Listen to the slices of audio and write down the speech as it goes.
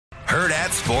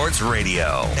Hurrdat Sports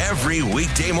Radio, every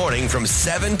weekday morning from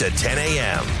 7 to 10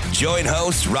 a.m. Join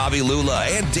hosts Robbie Lula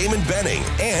and Damon Benning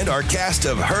and our cast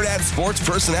of Hurrdat Sports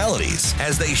personalities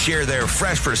as they share their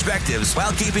fresh perspectives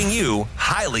while keeping you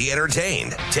highly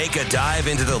entertained. Take a dive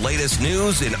into the latest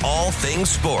news in all things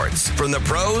sports, from the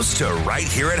pros to right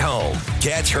here at home.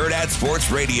 Catch Hurrdat Sports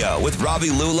Radio with Robbie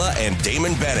Lula and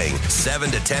Damon Benning,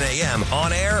 7 to 10 a.m.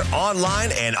 on air, online,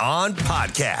 and on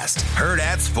podcast.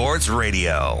 Hurrdat Sports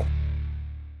Radio.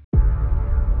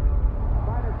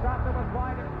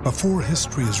 Before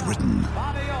history is written,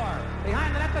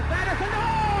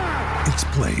 it's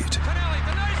played.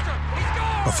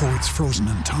 Before it's frozen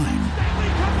in time,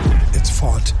 it's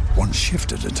fought one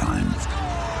shift at a time.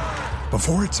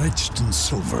 Before it's etched in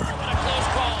silver,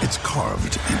 it's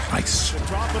carved in ice.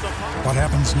 What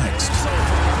happens next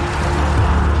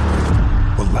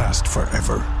will last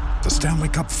forever. The Stanley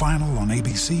Cup Final on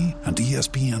ABC and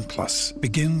ESPN Plus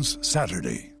begins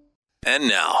Saturday. And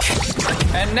now,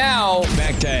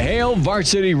 back to Hail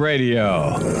Varsity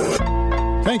Radio.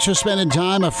 Thanks for spending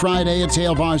time a Friday at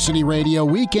Hail Varsity Radio.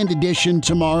 Weekend edition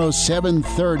tomorrow,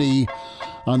 7:30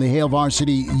 on the Hail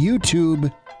Varsity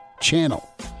YouTube channel.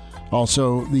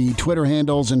 Also, the Twitter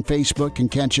handles and Facebook can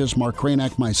catch us. Mark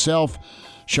Cranack, myself,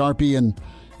 Sharpie, and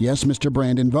yes, Mr.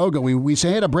 Brandon Vogel. We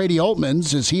say hi to Brady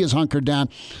Oltmans as he is hunkered down.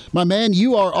 My man,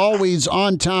 you are always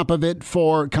on top of it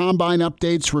for combine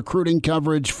updates, recruiting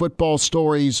coverage, football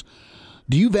stories.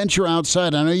 Do you venture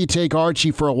outside? I know you take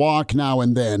Archie for a walk now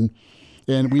and then,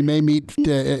 and we may meet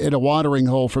at a watering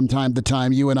hole from time to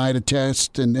time, you and I, to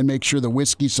test and make sure the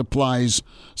whiskey supplies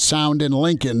sound in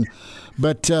Lincoln.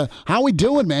 But how we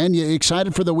doing, man? You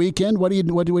excited for the weekend? What are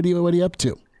you up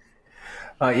to?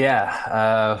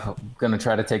 Going to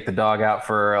try to take the dog out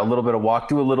for a little bit of walk,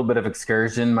 do a little bit of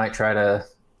excursion. Might try to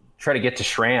get to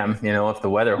Schramm, if the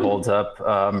weather holds up.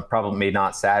 Probably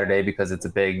not Saturday because it's a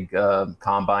big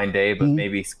combine day, but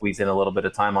maybe squeeze in a little bit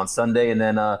of time on Sunday. And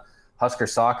then Husker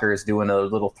Soccer is doing a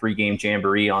little 3-game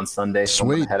jamboree on Sunday. So I'm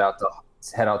going to head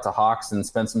out to Hawks and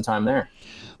spend some time there.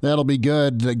 That'll be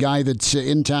good. The guy that's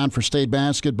in town for state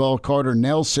basketball, Carter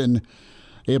Nelson,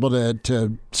 able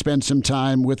to spend some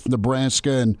time with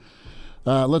Nebraska. And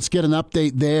let's get an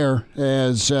update there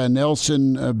as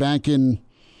Nelson back at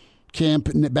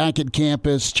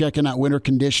campus, checking out winter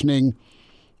conditioning.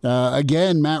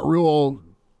 Again, Matt Rhule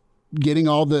getting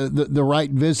all the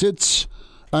right visits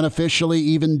unofficially,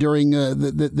 even during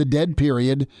the dead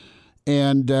period.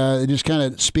 And it just kind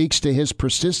of speaks to his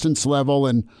persistence level.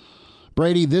 And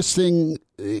Brady, this thing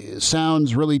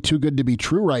sounds really too good to be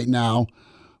true right now,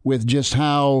 with just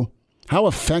how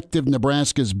effective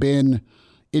Nebraska's been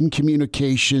in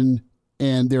communication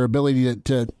and their ability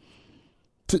to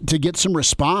get some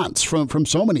response from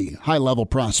so many high-level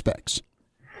prospects.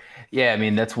 Yeah, I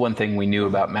mean, that's one thing we knew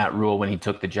about Matt Rhule when he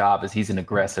took the job, is he's an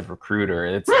aggressive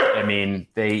recruiter. That's what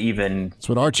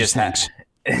Archie thinks.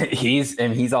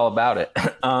 He's all about it.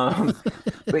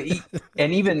 They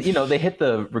hit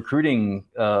the recruiting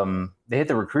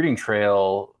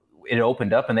trail. It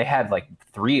opened up and they had like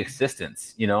 3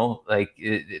 assistants, they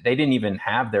didn't even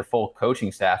have their full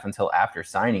coaching staff until after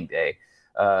signing day.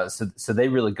 So they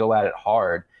really go at it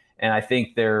hard. And I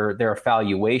think their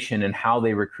evaluation and how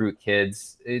they recruit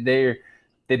kids, they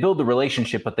build the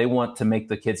relationship, but they want to make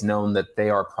the kids known that they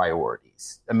are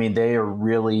priorities. I mean, they are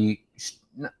really,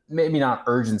 maybe not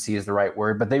urgency is the right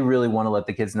word, but they really want to let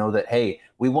the kids know that, hey,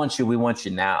 we want you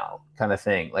now, kind of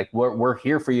thing. Like we're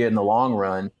here for you in the long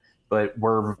run, but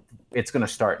it's going to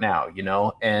start now,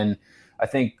 And I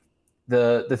think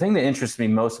the thing that interests me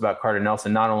most about Carter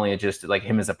Nelson, not only just like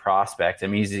him as a prospect, I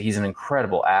mean, he's an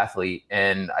incredible athlete,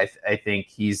 and I think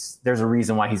there's a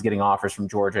reason why he's getting offers from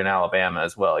Georgia and Alabama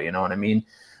as well. You know what I mean?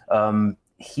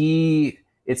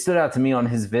 It stood out to me on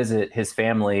his visit. His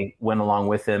family went along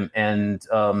with him, and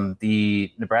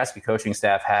the Nebraska coaching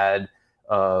staff had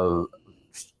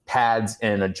pads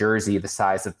and a jersey the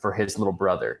size for his little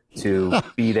brother to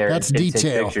be there and take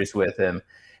pictures with him.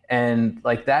 And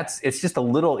like it's just a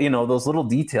little, those little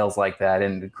details like that.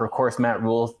 And of course, Matt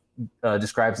Rhule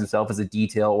describes himself as a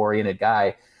detail-oriented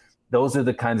guy. Those are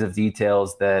the kinds of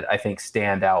details that I think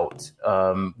stand out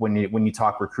when you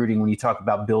talk recruiting, when you talk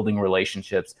about building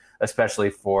relationships, especially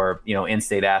for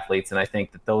in-state athletes. And I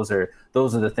think that those are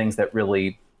the things that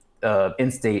really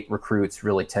in-state recruits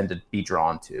really tend to be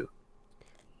drawn to.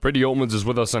 Brady Oltmans is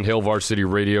with us on Hail Varsity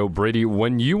Radio. Brady,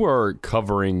 when you are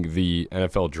covering the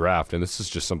NFL draft, and this is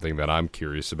just something that I'm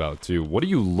curious about too, what do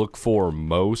you look for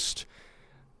most,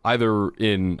 either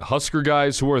in Husker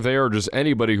guys who are there or just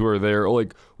anybody who are there?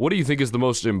 Like, what do you think is the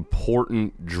most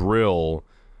important drill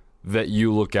that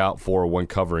you look out for when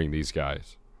covering these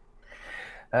guys?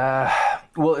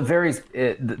 Well, it varies.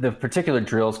 The particular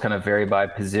drills kind of vary by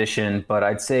position, but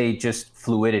I'd say just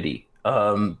fluidity.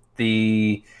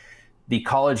 The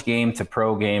college game to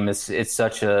pro game it's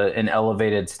such an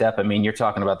elevated step. I mean, you're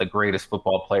talking about the greatest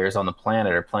football players on the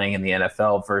planet are playing in the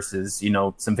NFL versus,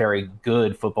 some very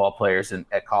good football players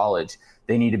at college.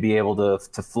 They need to be able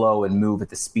to flow and move at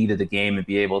the speed of the game and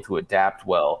be able to adapt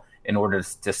well in order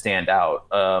to stand out.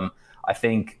 I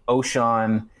think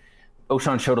O'Shawn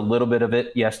showed a little bit of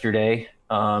it yesterday.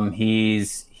 I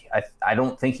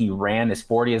don't think he ran his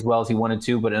 40 as well as he wanted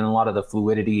to, but in a lot of the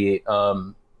fluidity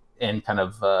and kind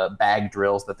of bag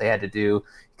drills that they had to do,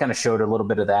 he kind of showed a little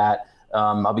bit of that.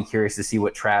 I'll be curious to see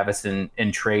what Travis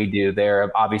and Trey do there.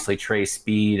 Obviously, Trey's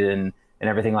speed and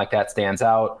everything like that stands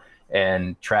out,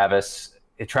 and Travis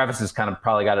has kind of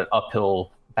probably got an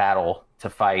uphill battle to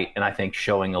fight, and I think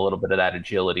showing a little bit of that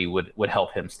agility would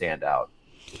help him stand out.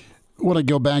 I want to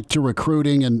go back to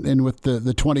recruiting and with the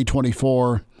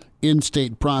 2024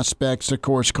 in-state prospects. Of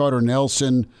course, Carter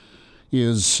Nelson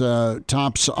is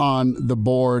tops on the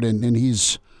board, and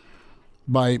he's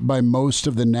by most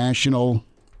of the national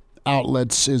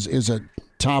outlets is a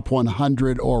top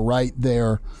 100 or right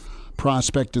there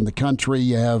prospect in the country.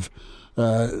 You have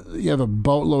a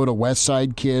boatload of West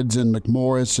Side kids in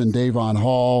McMorris and Davon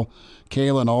Hall,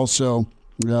 Kalen also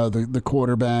the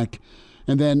quarterback.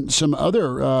 And then some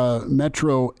other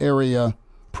metro area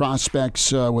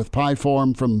prospects with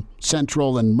Pyform from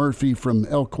Central and Murphy from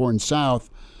Elkhorn South.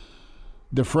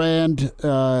 DeFrand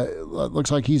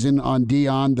looks like he's in on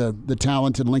Dion, the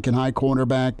talented Lincoln High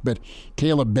cornerback, but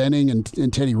Caleb Benning and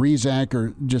Teddy Rizak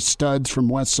are just studs from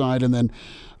West Side. And then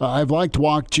I've liked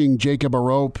watching Jacob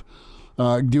Arope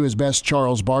do his best.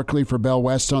 Charles Barkley for Bell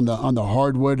West on the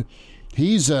hardwood.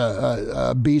 He's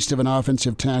a beast of an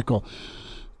offensive tackle.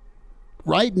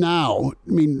 Right now,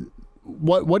 I mean,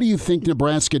 what do you think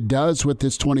Nebraska does with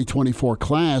this 2024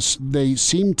 class? They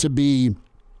seem to be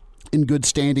in good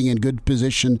standing and good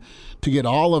position to get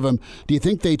all of them. Do you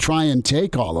think they try and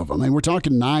take all of them? I mean, we're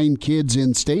talking 9 kids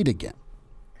in state again.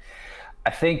 I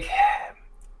think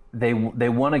they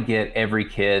want to get every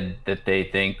kid that they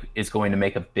think is going to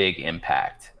make a big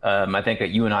impact. I think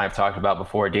that you and I have talked about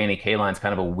before. Danny Kaline's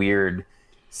kind of a weird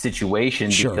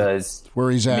situation because where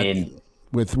he's at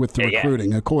with the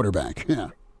recruiting, a quarterback.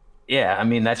 Yeah, I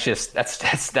mean that's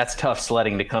tough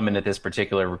sledding to come into this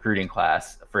particular recruiting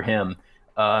class for him.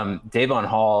 Davon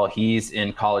Hall, he's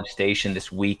in College Station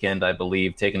this weekend, I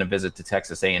believe, taking a visit to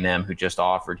Texas A&M, who just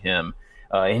offered him,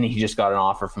 and he just got an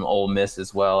offer from Ole Miss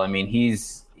as well. I mean,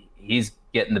 he's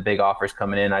getting the big offers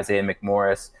coming in. Isaiah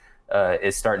McMorris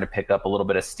is starting to pick up a little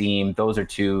bit of steam. Those are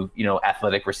two,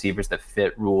 athletic receivers that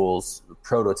fit Rule's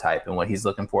prototype and what he's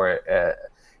looking for.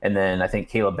 And then I think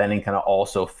Caleb Benning kind of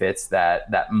also fits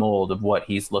that mold of what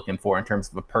he's looking for in terms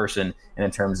of a person and in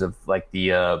terms of like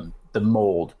the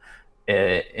mold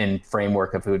in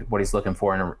framework of what he's looking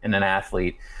for in an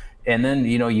athlete. And then,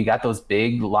 you got those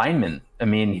big linemen. I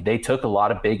mean, they took a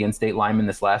lot of big in-state linemen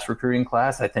this last recruiting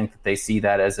class. I think that they see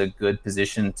that as a good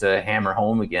position to hammer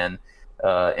home again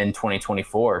in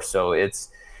 2024. So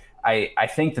I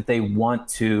think that they want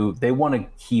to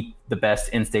keep the best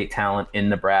in-state talent in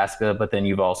Nebraska, but then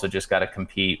you've also just got to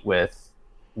compete with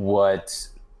what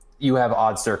you have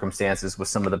odd circumstances with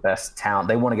some of the best talent.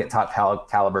 They want to get top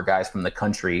caliber guys from the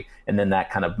country, and then that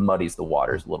kind of muddies the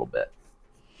waters a little bit.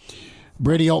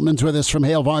 Brady Oltmans with us from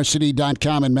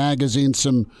HailVarsity.com and magazine.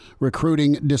 Some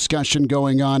recruiting discussion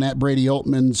going on at Brady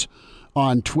Oltmans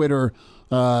on Twitter.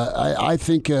 I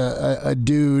think a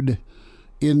dude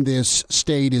in this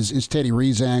state is Teddy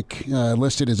Rizak,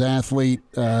 listed as athlete,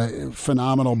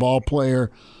 phenomenal ball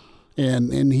player.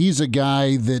 And he's a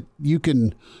guy that you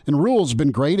can, and Rule's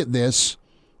been great at this,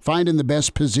 finding the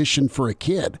best position for a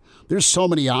kid. There's so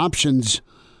many options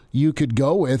you could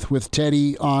go with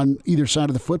Teddy on either side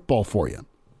of the football for you.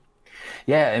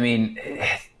 Yeah, I mean,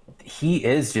 he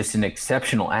is just an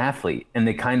exceptional athlete and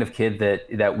the kind of kid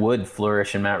that would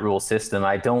flourish in Matt Rule's system.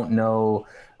 I don't know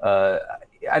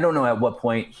at what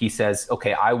point he says,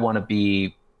 okay, I want to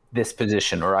be this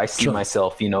position, or I see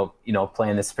myself,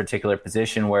 playing this particular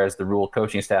position. Whereas the Rule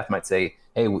coaching staff might say,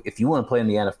 hey, if you want to play in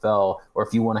the NFL, or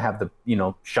if you want to have the,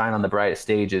 shine on the brightest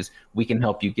stages, we can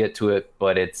help you get to it.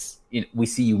 But we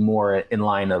see you more in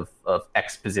line of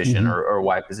X position or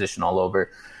Y position all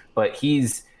over. But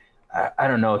I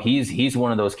don't know. He's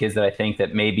one of those kids that I think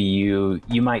that maybe you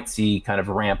might see kind of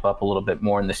ramp up a little bit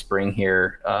more in the spring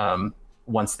here.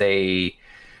 Once they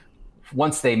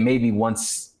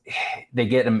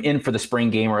get him in for the spring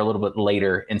game or a little bit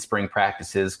later in spring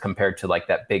practices compared to like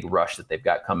that big rush that they've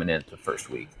got coming in the first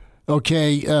week.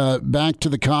 Okay, back to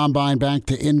the combine, back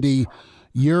to Indy.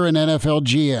 You're an NFL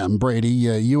GM, Brady.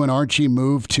 You and Archie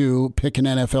moved to pick an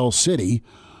NFL city.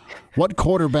 What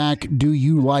quarterback do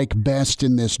you like best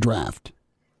in this draft?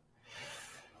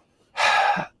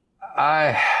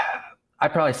 I'd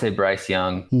probably say Bryce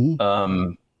Young.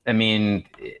 Mm-hmm. I mean,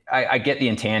 I get the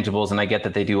intangibles, and I get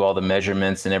that they do all the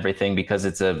measurements and everything because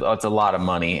it's a lot of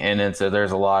money, and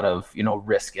there's a lot of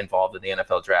risk involved in the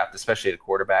NFL draft, especially at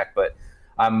quarterback. But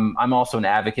I'm also an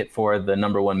advocate for the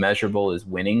number one measurable is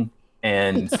winning,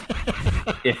 and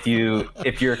if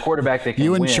you're a quarterback that can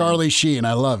you and win, Charlie Sheen,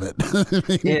 I love it.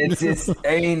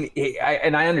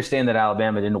 And I understand that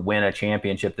Alabama didn't win a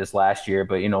championship this last year,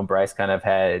 but Bryce kind of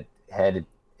had.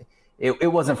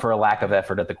 It wasn't for a lack of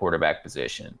effort at the quarterback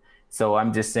position. So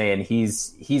I'm just saying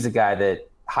he's a guy that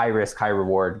high risk, high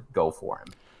reward, go for him.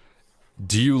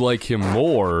 Do you like him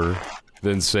more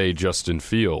than, say, Justin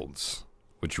Fields?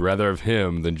 Would you rather have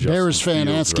him than Justin Bears fan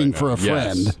Fields asking right for now? a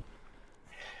friend. Yes.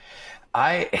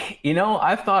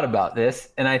 I've thought about this,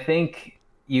 and I think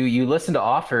you listen to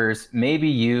offers. Maybe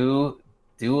you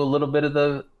do a little bit of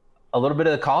the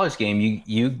college game.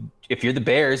 You if you're the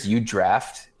Bears, you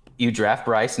draft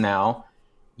Bryce now,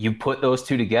 you put those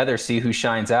two together, see who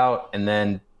shines out, and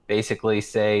then basically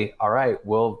say, all right,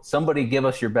 well, somebody give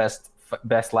us your best,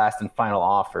 last, and final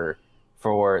offer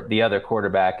for the other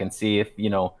quarterback and see if,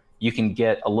 you can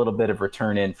get a little bit of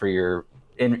return in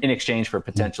exchange for a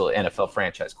potential NFL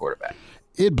franchise quarterback.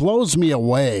 It blows me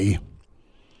away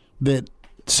that,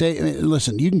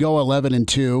 listen, you can go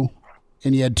 11-2,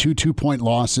 and you had 2 2-point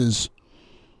losses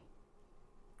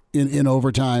in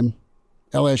overtime.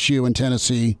 LSU and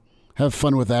Tennessee, have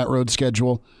fun with that road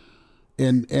schedule.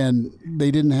 And they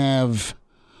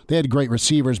had great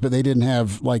receivers, but they didn't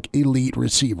have like elite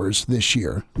receivers this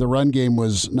year. The run game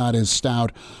was not as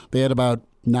stout. They had about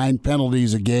 9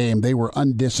 penalties a game. They were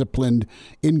undisciplined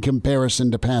in comparison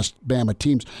to past Bama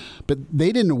teams, but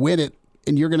they didn't win it.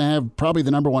 And you're going to have probably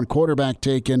the number one quarterback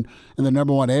taken and the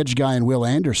number one edge guy in Will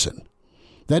Anderson.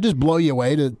 That just blow you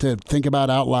away to think about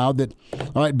out loud that,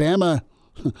 all right, Bama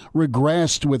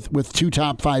regressed with 2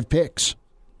 top 5 picks.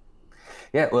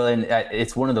 Yeah, well, and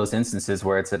it's one of those instances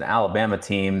where it's an Alabama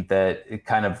team that it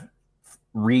kind of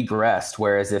regressed,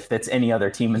 whereas if it's any other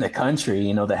team in the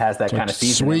country, that has that kind of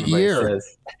season, sweet year,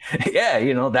 says, yeah,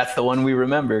 that's the one we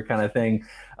remember, kind of thing.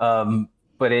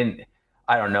 But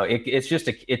I don't know, it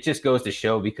just goes to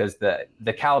show, because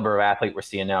the caliber of athlete we're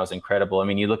seeing now is incredible. I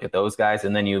mean, you look at those guys,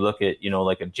 and then you look at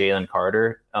like a Jalen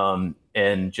Carter,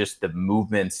 and just the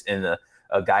movements in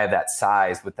a guy of that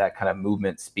size with that kind of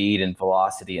movement, speed, and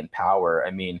velocity and power.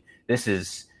 I mean, this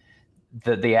is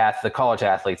the college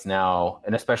athletes now,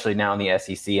 and especially now in the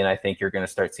SEC. And I think you're going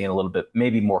to start seeing a little bit,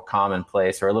 maybe more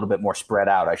commonplace, or a little bit more spread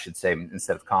out, I should say,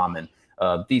 instead of common.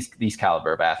 These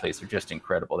caliber of athletes are just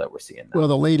incredible that we're seeing now. Well,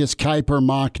 the latest Kuiper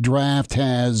mock draft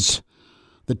has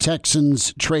the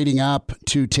Texans trading up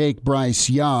to take Bryce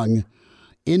Young,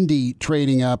 Indy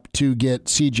trading up to get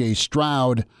C.J.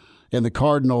 Stroud, and the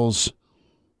Cardinals,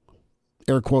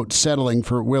 air quote, settling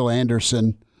for Will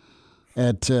Anderson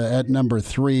at number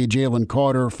 3. Jalen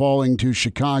Carter falling to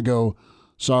Chicago.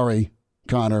 Sorry,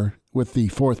 Connor, with the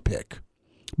 4th pick.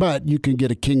 But you can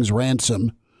get a king's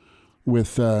ransom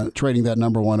with trading that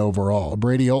number 1 overall.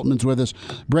 Brady Oltman's with us.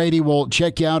 Brady, we'll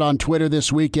check you out on Twitter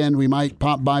this weekend. We might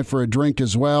pop by for a drink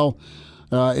as well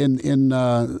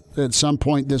at some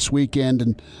point this weekend.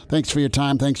 And thanks for your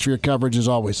time. Thanks for your coverage as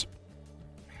always.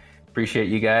 Appreciate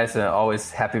you guys.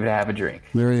 Always happy to have a drink.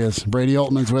 There he is. Brady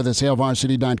Oltman's with us,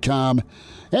 HailVarsity.com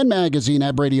and magazine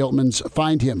at Brady Oltman's.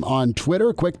 Find him on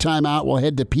Twitter. Quick timeout. We'll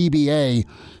head to PBA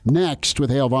next with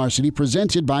Hail Varsity,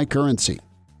 presented by Currency.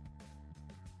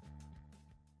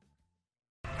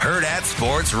 Hurrdat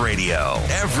Sports Radio,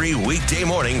 every weekday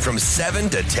morning from 7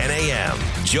 to 10 a.m.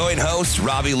 Join hosts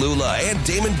Robbie Lula and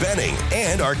Damon Benning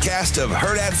and our cast of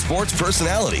Hurrdat Sports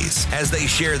personalities as they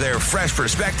share their fresh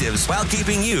perspectives while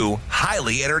keeping you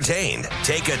highly entertained.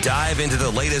 Take a dive into the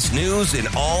latest news in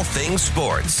all things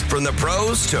sports, from the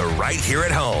pros to right here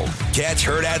at home. Catch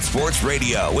Hurrdat Sports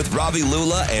Radio with Robbie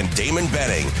Lula and Damon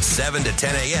Benning, 7 to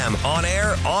 10 a.m. on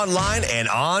air, online, and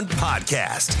on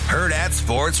podcast. Hurrdat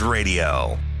Sports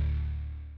Radio.